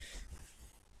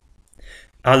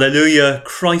Alleluia,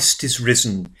 Christ is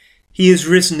risen. He is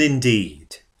risen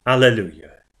indeed.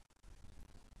 Alleluia.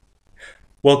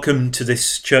 Welcome to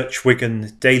this Church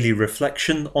Wigan daily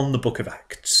reflection on the Book of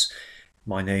Acts.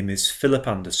 My name is Philip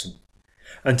Anderson,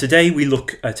 and today we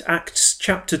look at Acts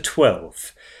chapter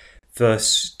 12,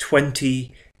 verse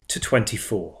 20 to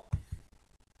 24.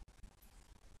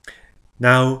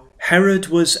 Now Herod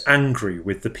was angry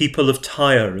with the people of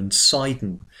Tyre and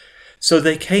Sidon, so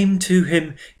they came to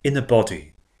him in a body.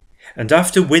 And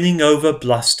after winning over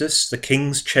Blastus, the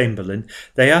king's chamberlain,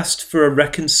 they asked for a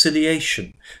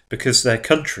reconciliation because their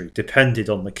country depended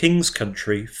on the king's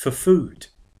country for food.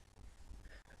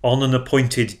 On an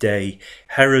appointed day,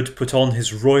 Herod put on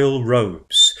his royal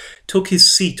robes, took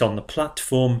his seat on the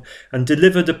platform, and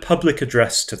delivered a public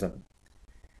address to them.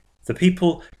 The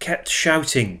people kept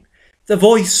shouting, "The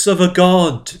voice of a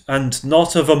god and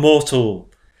not of a mortal."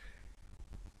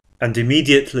 And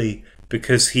immediately,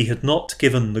 because he had not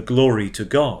given the glory to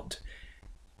God,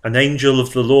 an angel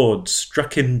of the Lord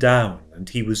struck him down, and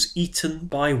he was eaten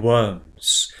by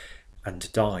worms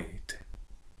and died.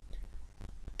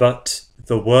 But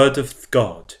the word of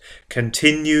God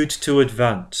continued to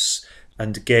advance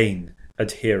and gain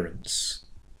adherents.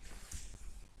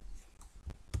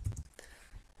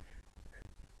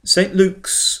 St.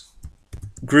 Luke's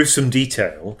gruesome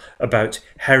detail about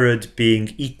Herod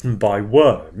being eaten by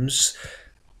worms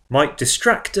might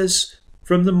distract us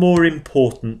from the more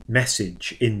important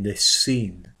message in this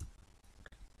scene.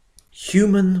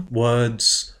 Human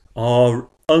words are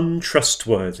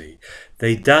untrustworthy.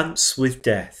 They dance with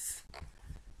death.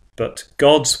 But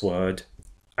God's word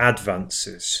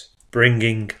advances,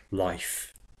 bringing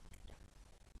life.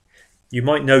 You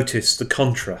might notice the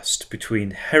contrast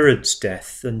between Herod's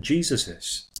death and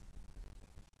Jesus's.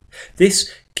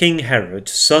 This King Herod,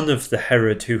 son of the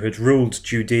Herod who had ruled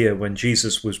Judea when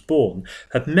Jesus was born,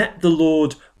 had met the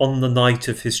Lord on the night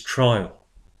of his trial.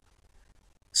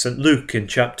 St. Luke in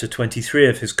chapter 23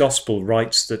 of his Gospel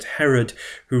writes that Herod,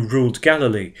 who ruled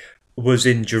Galilee, was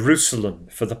in Jerusalem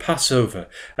for the Passover,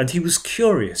 and he was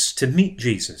curious to meet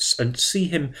Jesus and see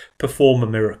him perform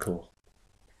a miracle.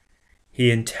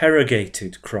 He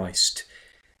interrogated Christ,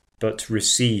 but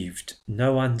received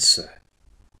no answer.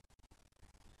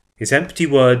 His empty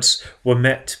words were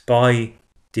met by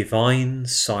divine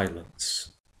silence.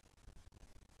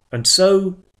 And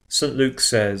so, St. Luke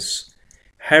says,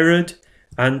 Herod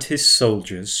and his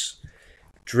soldiers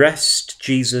dressed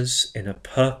Jesus in a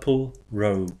purple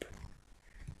robe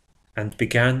and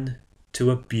began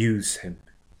to abuse him,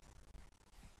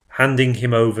 handing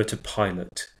him over to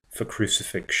Pilate for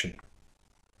crucifixion.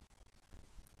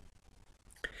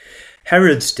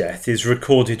 Herod's death is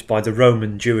recorded by the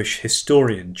Roman Jewish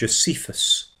historian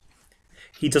Josephus.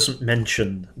 He doesn't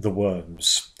mention the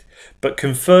worms, but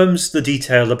confirms the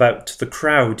detail about the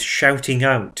crowd shouting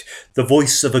out, "The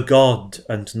voice of a god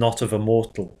and not of a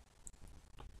mortal."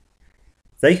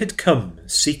 They had come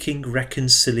seeking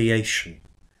reconciliation,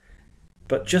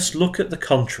 but just look at the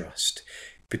contrast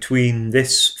between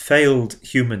this failed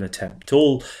human attempt,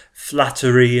 all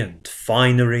flattery and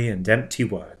finery and empty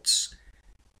words,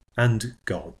 and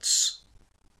God's.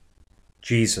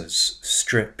 Jesus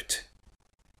stripped.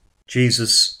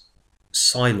 Jesus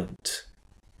silent.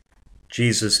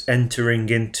 Jesus entering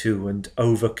into and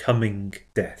overcoming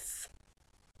death.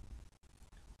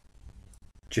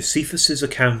 Josephus's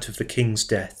account of the king's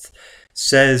death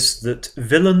says that,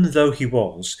 villain though he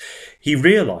was, he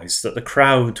realised that the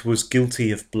crowd was guilty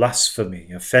of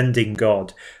blasphemy, offending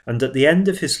God, and at the end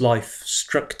of his life,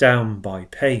 struck down by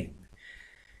pain,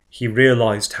 he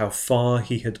realised how far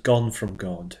he had gone from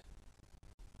God.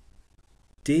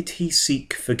 Did he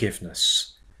seek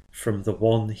forgiveness from the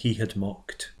one he had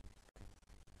mocked?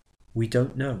 We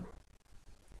don't know.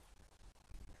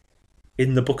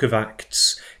 In the book of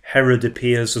Acts, Herod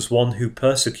appears as one who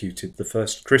persecuted the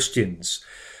first Christians,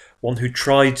 one who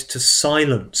tried to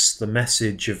silence the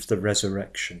message of the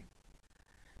resurrection.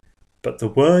 But the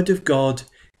word of God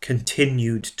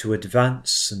continued to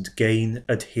advance and gain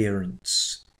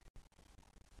adherents.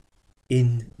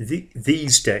 In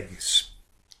these days,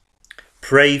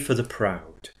 pray for the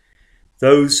proud,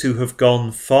 those who have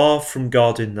gone far from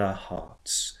God in their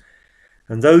hearts,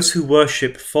 and those who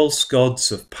worship false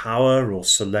gods of power or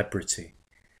celebrity.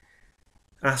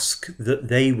 Ask that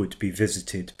they would be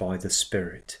visited by the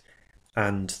Spirit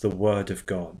and the Word of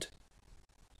God,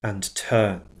 and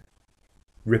turn,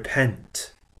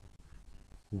 repent,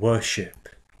 worship,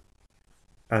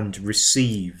 and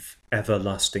receive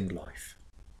everlasting life.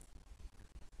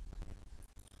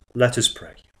 Let us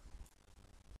pray.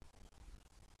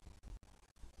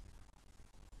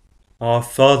 Our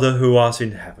Father who art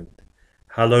in heaven,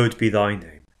 hallowed be thy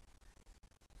name.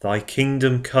 Thy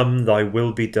kingdom come, thy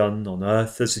will be done, on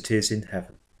earth as it is in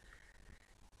heaven.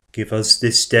 Give us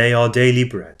this day our daily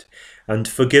bread, and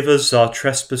forgive us our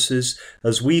trespasses,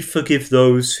 as we forgive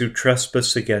those who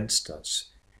trespass against us.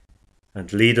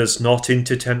 And lead us not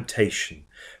into temptation,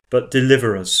 but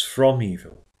deliver us from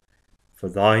evil. For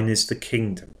thine is the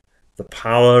kingdom, the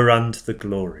power, and the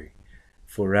glory,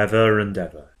 for ever and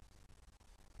ever.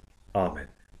 Amen.